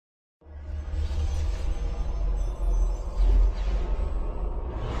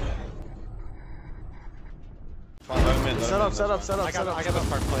Set up. I got the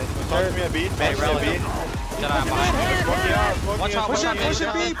spark plate. Talk to me at beat. Hey, Talk to me at Relic. beat. Jedi, I'm behind you. Watch out, Push watch out, it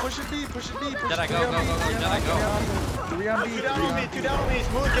mid. B, push it B. Jedi, go. Jedi, go. 3 on B. Two down on me.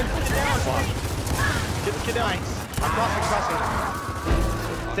 Smooth. Get down. Get the kid down. I'm crossing.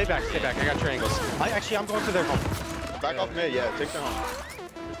 Stay back. I got triangles. I'm going to their home. Back off mid. Yeah, take them home.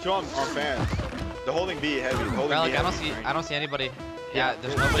 Two on fans. They're holding B heavy. Relic, I don't see anybody. Yeah,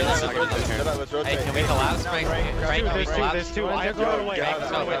 there's nobody there. Let's rotate. Hey, can we collapse, Frank? Frank, can we collapse? There's two. I have to run away. Hey,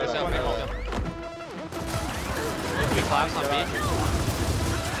 let's go. Can we collapse on B?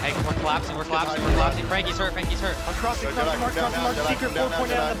 Hey, we're collapsing. Frankie's hurt. I'm crossing. Secret 4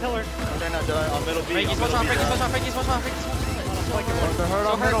 pointed out the pillar. Jedi on middle B. Frankie's watch out. So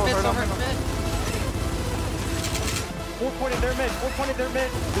hurt mid. 4 pointed their mid.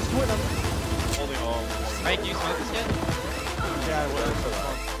 There's two of them. Holding home. Frank, you smoke this kid? Yeah,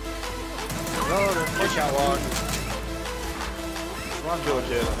 Push out long. Good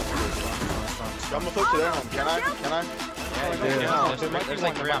kid. I'm gonna push to their home. Can I? Yeah, there's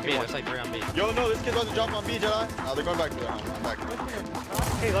like 3 on B. Yo, no, this kid's about to jump on B, Jedi. No, they're going back to their home. I'm back.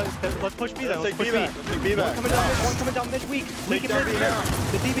 Hey, let's push B though. Let's take B back. One coming down mid weak. Take down B now.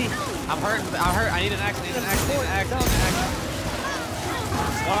 The DB. I'm hurt. I need an axe.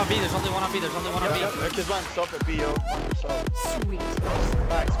 One on B. There's only one on B. That kid's by himself at B, yo. Sweet.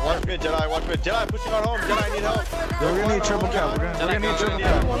 Watch mid, Jedi pushing on home. Jedi, I need help. We're gonna need triple cap. We're gonna need triple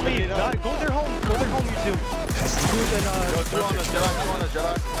cap. One lead. Go their home, you two. Smooth and Yo, two on us, Jedi.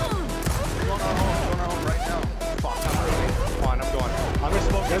 Two on our home right now. Fuck, I'm leaving. Come on, I'm going. I'm gonna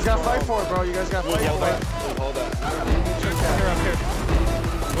smoke. You guys gotta fight for it, bro. You guys gotta fight for it. Hold that. I'm here.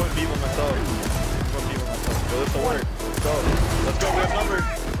 I'm going B by myself. Yo, this will work. Let's go. We have numbers.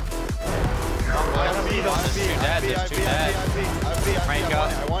 There's two dead. Frank, I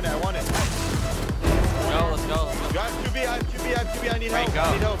want it. Let's go. You have 2B, I have 2B, I need help.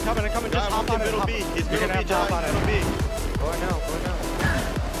 Frank, go. Coming, just hop on it. Middle B. He's middle B, Jedi, middle B. Going now.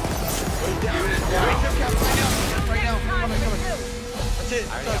 Right now. Coming. That's it.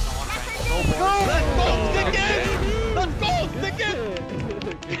 I already got my one, Frank. Let's go, stick it!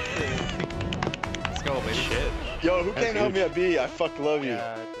 Let's go, baby. Shit. Yo, who can't help me at B? I fuck love you.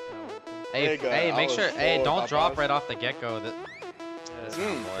 Hey, make sure. Hey, don't drop right off the get-go. They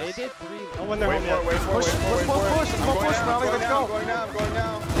did 3. Oh, when they're Wait for it. Push, Raleigh, let's go. I'm going now.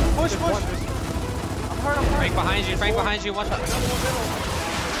 Push. I'm hurt. Frank behind you. Watch out. I'm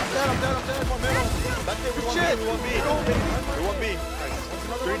dead. One middle. That's it, we want B.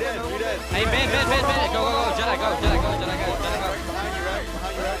 3 dead. Hey, mid. Go. Jedi, go. Behind you, right?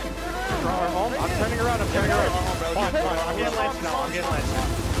 I'm turning around. I'm getting lance now.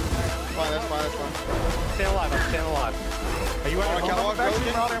 That's fine. Staying alive. Are you on catwalk, Rogan?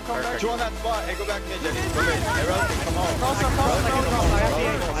 Two on that spot. Hey, go back mid, Jenny. Hey, Rogan, come on. I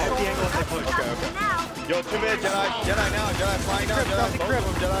have the angle if they push. Okay. Yo, 2 mid, Jedi now. Jedi flying now. Jedi, both of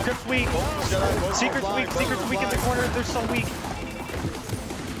them, Jedi. Crypt's weak. Secret's weak in the corner. They're so weak.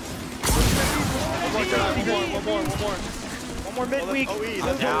 One more mid weak.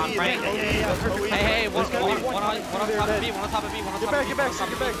 Down, Frank. Hey, one on top of B. Get back.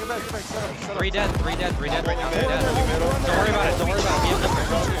 3 dead right now. 3 dead. Don't worry about it. Be a different.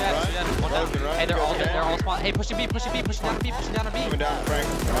 2 dead. 1 down. Hey, they're all spawn. Hey, pushing down to B. Coming down, Frank.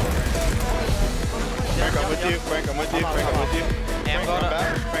 Frank, I'm with you. Frank, I'm with you. Am going up.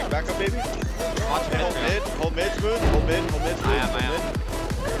 Frank, back up, baby. Watch mid. Hold mid smooth. Hold mid smooth. I am.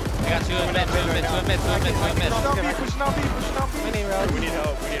 I got 2 in mid. Pushing down B. We need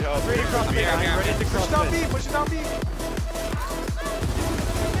help. Ready to cross B. Ready to cross B. Pushing down B.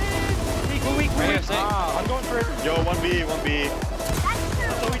 Weak. I'm going for it. Yo, 1B. One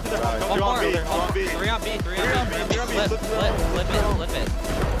more. 3 on B. Flip it.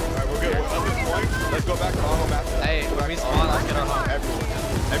 Alright, we're good. At this point, let's go back to our home after that. Hey, when we spawn, let's get our home.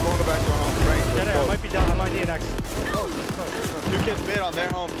 Everyone go back to our home. Frank, Jedi, I might be down. I might need an X. 2 kids mid on their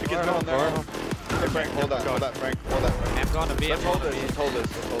home. 2 kids mid on their home. Hey, Frank, hold that, Frank. I'm going to B. Let's hold this.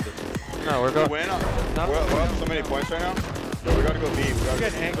 No, we're going. We're up so many points right now. So we gotta go B.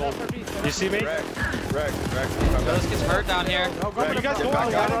 Good angle. You see me? Wreck. This gets hurt down here. You guys go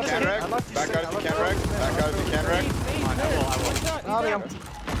back out on. if you can wreck. Back out if you can wreck. I will.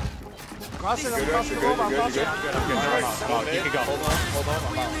 Crossing. Good. You can go. Hold on. I'm out.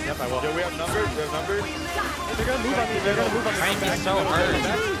 Yep, I will. Yo, we have numbers. They're gonna move on me. Frank is so hurt.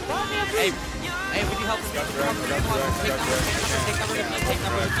 Hey, would you help me?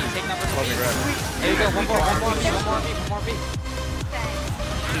 Take number B. There you go. One more B.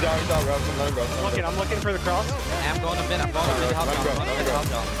 He's out, Relkin, let him go. I'm looking for the cross. I'm going to mid, I'm going to mid to help y'all. I'm going to mid to help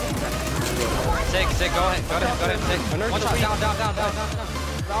y'all. Sick, go ahead, sick. One shot, down. Down.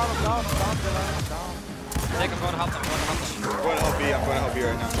 Sick, I'm going to help them, I'm going to help B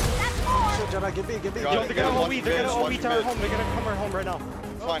right now. Shit, Jedi, get B. Yo, They're gonna OB to our home. They're gonna come our home right now.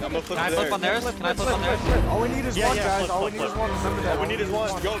 Fine, I'm gonna flip Can I to flip on there. theirs? Can I flip on theirs? All we need is one, guys. All we need is one. Remember that. All we need is one.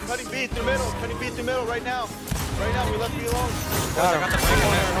 Yo, cutting B through middle right now. We left B alone. I got the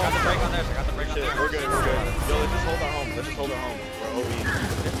break on theirs. Shit, we're good. Yo, let's just hold our home. We're OB.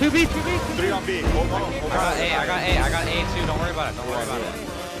 2B. 3 on B. Hold on. I got A too. Don't worry about it.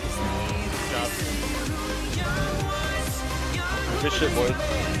 Good shit, boys.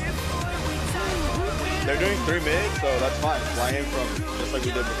 They're doing 3 mid, so that's fine. Fly in from just like we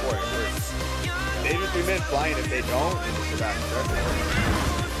did before. They do 3 mid, fly in. If they don't, then just sit back.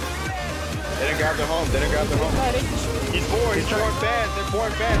 They didn't grab the home. He's 4 in fans. They're 4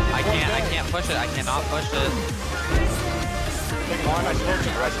 in fans. I can't push it. I cannot push it.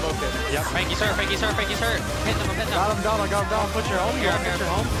 I smoked it. Yep. Frankie's hurt. Hit them. Got him down. Put your home. Here. No.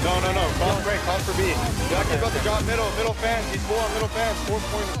 Cross for B. That kid's about to drop middle fans. He's 4 on middle fans. 4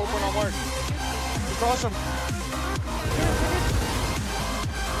 point on mark. Cross him.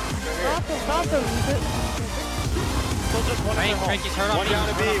 Stop him. Frankie's hurt on One me. down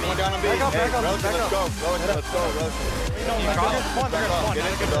to B. Back up, Hey, back up, Relkin, back let's up. go. Relkin. Back off. Get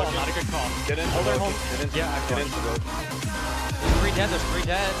into Relkin. Not a good call. Get into Relkin. Get into Relkin. There's 3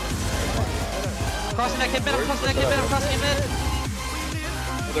 dead. Crossing that kid mid. I'm crossing him mid.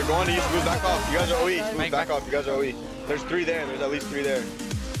 They're going to use move back off. You guys are OE. Move back off. You guys are OE. There's 3 there. There's at least 3 there.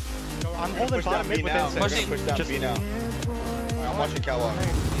 I'm holding bottom mid with insect. Pushing. Push down B now. I'm watching catwalk.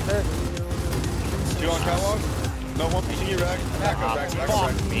 2 on catwalk. No one pushing you, Rack. Back up.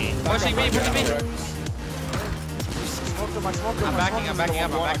 Pushing me. Smoke him. I'm backing up. They're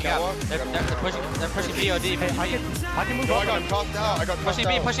pushing BOD. I can move Yo, on. I got crossed out. Pushing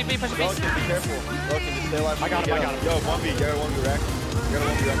B. Relkin, be careful. Relkin, just stay alive. I got him. Yo, 1v. Get a 1v, Rack.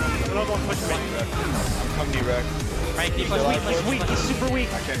 Another one pushing me. I'm coming to you, Rack. Frankie, push He's weak. He's super weak.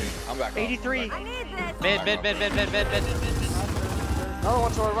 I can't do it. I'm back off. 83. Mid. Another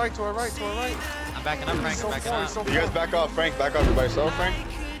one to our right. I'm backing up, Frank. I'm backing up. You guys back off. Frank, back off. You by yourself, Frank?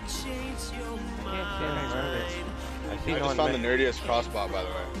 I just found the nerdiest crossbar, by the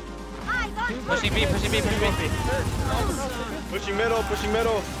way. Pushing B. Pushing middle.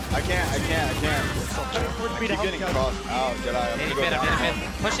 I can't. I keep getting crossed out, Jedi. I'm gonna go down.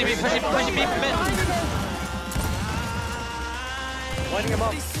 Pushing B from mid. Lighting him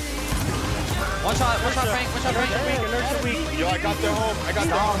up. One shot, Frank. Weak. Yo, I got their home. Down.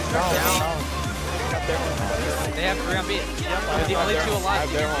 They have 3 on B. The only 2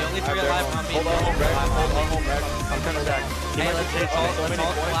 alive. The only 3 alive on B. Hold on, home, Rack. I'm coming back. Hey, let's all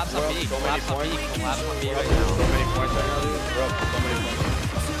collapse on B. Collapse on B right So now. many points right now, dude. Bro, so many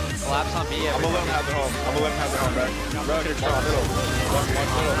points. Collapse on B. I'm gonna let him have the home. Rack. Rack, watch middle.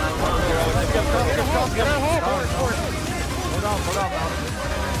 Hold on.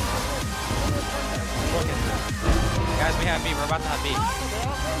 Guys, we have B. We're about to have B.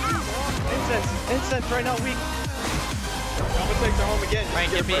 Incense right now weak. I'm gonna take the home again.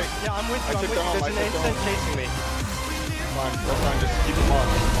 Frank, get B. Yeah, I'm with you. I took the home. There's an incense chasing me. Fine, that's fine. Just keep them on.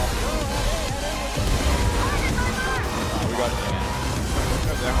 We got it.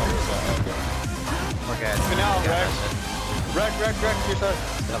 Their home. We're good. Now, Rack, to your side.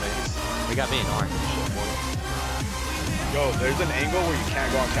 We got B. Don't worry. Yo, there's an angle where you can't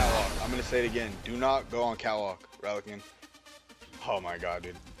go on catwalk. I'm gonna say it again. Do not go on catwalk, Relkin. Oh my god,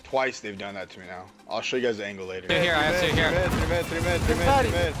 dude. Twice they've done that to me now. I'll show you guys the angle later. 2 here. I have 2 here. 3 mid.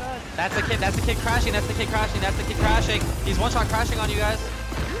 That's the kid crashing. He's 1 shot crashing on you guys.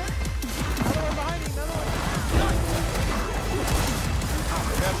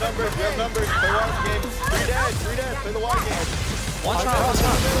 We have numbers. Play water game. 3 dead. Play the water game. 1 shot.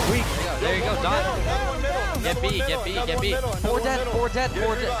 Weak. There you go. Done. Get B. 4 dead. No, the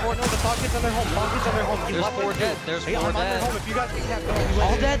pocket's on their home. There's 4 dead. There's 4 I'm on their dead. home. If you guys can't go,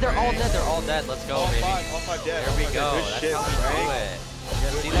 All dead. They're all dead. Let's go, baby. All 5 dead. There we go. That's how we do it.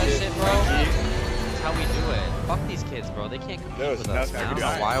 See that shit, bro? That's how we do it. Fuck these kids, bro. They can't compete with us. I don't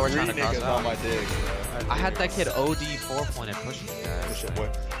know why we're trying to cross on my out. dick. I had that kid OD 4-pointed pushing you guys. Good shit, boy.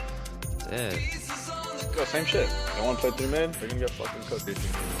 That's it. Yo, same shit. They want to play 3 mid, they're gonna get fucking cooked.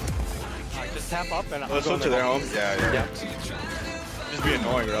 just tap up and Let's switch to their home. Yeah. Just be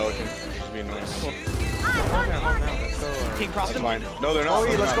annoying, Relkin. Just be annoying. King cross That's him. fine. No, they're not.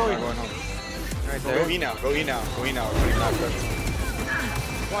 Let's go. They're going home. Right Go there. E now. We're putting not pressure.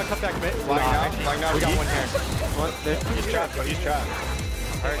 Come on, cut back mid. Flying now. We got one here. He's trapped, but he's trapped.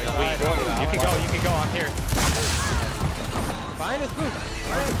 You can go, I'm here. Find his boots.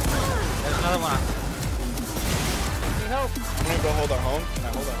 There's another one. Need help. I'm gonna go hold our home. Can I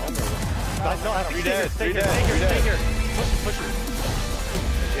hold our home or what? No, Three dead, stay three here, dead, stay here, three stay dead. here. Push it.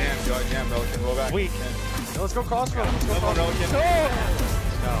 Jam, go jam, Relican. Roll back. Weak. Yo, let's go crossroad. Let's go Come on, crossroad. Relican.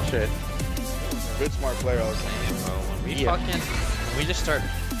 No. Shit. Good smart player, Relican. When we just start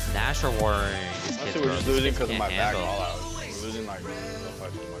Nasher warring, these kids, Honestly, we're just losing because of my back handle. call out. We're losing like real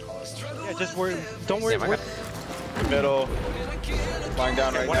fights with my call out. Yeah, just don't worry. Middle. Flying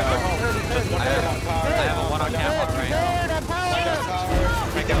down right now. I have a one on cap on right now.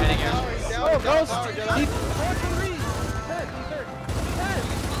 Frank, I'm hitting you. Oh, Ghost.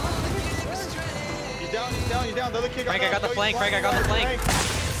 He's down. The other kid Frank, I got the flank. Frank, I got the flank.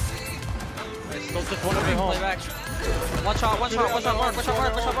 Still just one of them home. Play back. One shot, mark.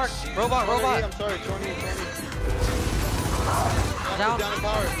 Robot. I'm sorry, 20. Down. Down in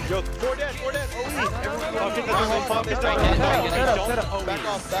power. Yo, 4 dead. Oh, Back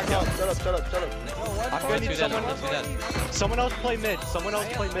off. Shut up. I'm gonna need someone else play mid. Someone else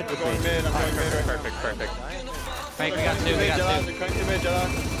play mid with me. I'm going mid right now. Perfect. Frank, we got two. They're coming to mid, Jedi.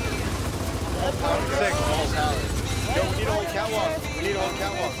 6. Yo, we need a whole catwalk.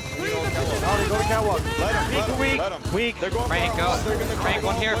 Go to catwalk. Let him. Weak. They're going Frank, go. Frank,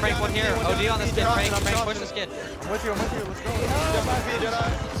 one here. OD on this kid. Frank, push this kid. I'm with you. Let's go.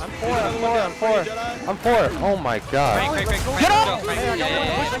 I'm four. Oh my god. Frank, Get go. up! Frank, Hey, I got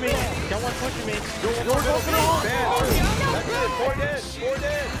yeah. one pushing me. Got one pushing me. That's it. 4 dead.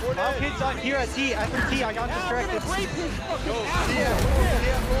 My kid's out here at T. After T, I got distracted. Yo,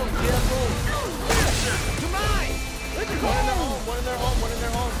 One in their home.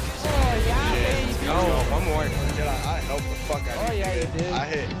 Go. One more. Jedi, I helped the fuck out of you. yeah, you did. I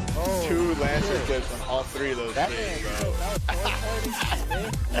hit 2 Lancer clips on all 3 of those kids, bro.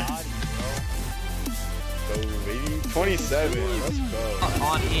 Go, baby. 27. Let's go.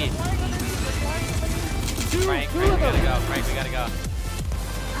 On E. Frank, we gotta go.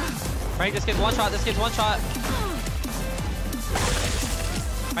 Frank, this kid's one shot.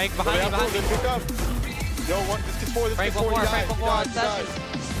 Frank, behind me. Pick up. Yo, this kid's 4. Frank, one more.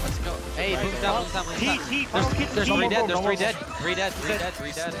 Let's go. Hey, boom down. T. There's 3 dead. There's 3 dead. 3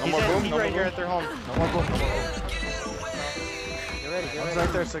 dead. No more boom. He's right here at their home. No more boom. Get ready. One's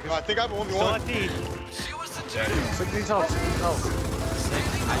right there. Sick. I think I have a 1v1. Still at T. Sick needs help. I just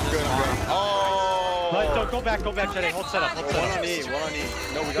Good. spawned. Oh. Go back, Jedi. Hold set up. One on E.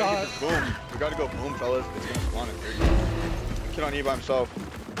 No, we gotta get this boom. We gotta go boom, fellas. It's gonna spawn at 30. Kid on E by himself.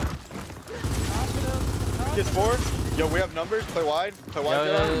 Kid's 4. Yo, we have numbers. Play wide. Yo.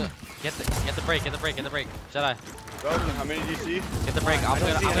 Get the break. Jedi, Relican, how many do you see? get the break. I'm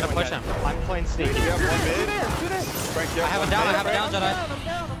gonna push him. I'm playing sneak. You have 1 mid. Frank, you I have have 1 him down, Jedi.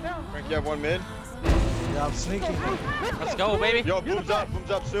 Frank, you have 1 mid. Yeah, I'm sneaking. Let's go, baby. Yo, boom's up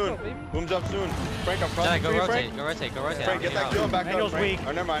soon. Frank, I'm crossing Jedi, for you, Frank. go rotate. Frank, get that kill and back up, Daniel's Frank. weak.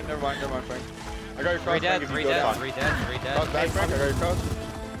 Oh, never mind, Frank. I got your cross, 3 dead. Frank, if you go down. 3 dead. Cross back, Frank, I got your cross.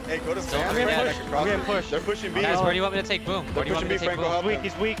 Hey, go to Still Sam, three Frank, dead. I can cross. I'm getting pushed. They're pushing B. Guys, where do you want me to take boom? They're pushing B, Frank, go help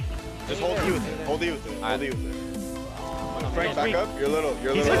He's weak. Just hold E with it. Hold E with it. Frank, back weak. up. You're little.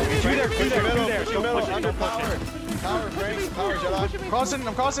 He's Frank, two there, push two your there, middle, two there. push your Don't middle, push it, under don't push power. Power, Frank, power, Jedi.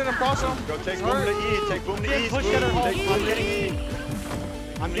 I'm crossing. Go take boom to E. Take boom to E. Push at her home. Take boom to E.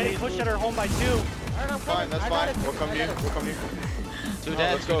 I'm getting pushed at her home by 2. Fine, that's fine. We'll come to you. 2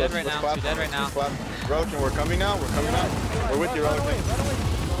 dead. Let's 2 go. dead Let's right now. clap 2 dead them. right now. Let's clap. Relican, we're coming now. We're with you, Relican.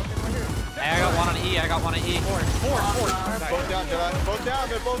 Hey, I got one on E. Four. Both down, Jedi. Both down.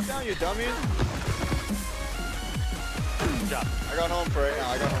 They're both down, you dummies. Good job. I got home for right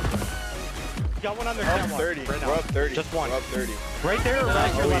now. You got one on their We're up catwalk 30. right now. We're up 30. Just one. We're up 30. Right there,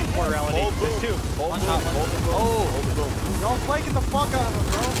 right your left corner, Hold Melanie. boom. There's 2. Hold One boom. shot. Hold the boom. Hold the boom. Y'all flanking the fuck out of him,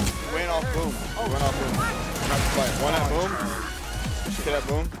 bro. Went off boom. Went off boom. Not to fight. One at boom. Get that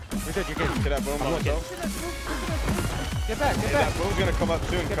boom. You're good. Get that boom. I'm on looking. myself. Get back. Hey, that boom's gonna come up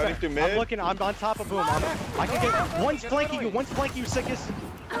soon. Cutting through mid. I'm looking. I'm on top of boom. I can get one's flanking you, sickest.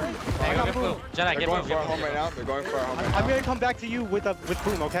 Hey, go get boom. Jedi, They're get going boom. for our home right now. They're going for our home right I'm now. gonna come back to you with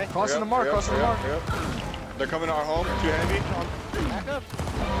boom, okay? Crossing the mark. Crossing the mark. They're coming to our home. 2 heavy. Back up.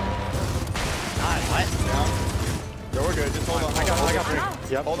 What? Down. Yo, we're good. Just hold on. I got three.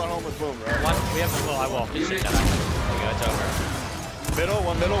 Yep. Hold on home with boom, right? One. We have the I will. Just shoot Jedi. Okay, it's over. Middle,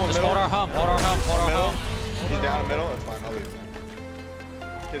 one middle. Just hold our home. Middle. Home. He's down in middle. That's fine. I'll leave him.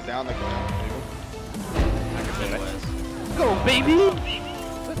 He's down. They come down. Go, baby!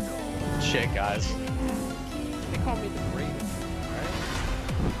 Shit, guys. They call me the Raven.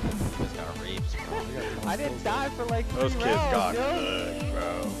 Just got reaps, bro. I didn't die for like 3 Those kids rounds, got yo. good,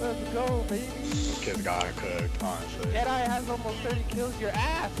 bro. Let's go, baby. This kid got cooked, honestly. Jedi has almost 30 kills. Your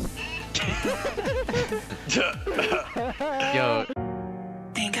ass. Yo.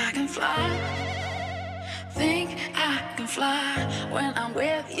 Think I can fly. Think I can fly when I'm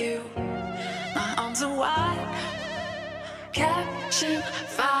with you. My arms are wide, catching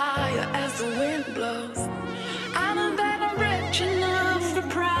fire as the wind blows. I know that I'm rich enough for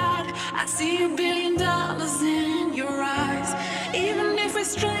pride. I see $1 billion in your eyes. Even if we're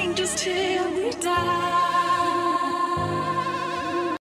strangers till we die.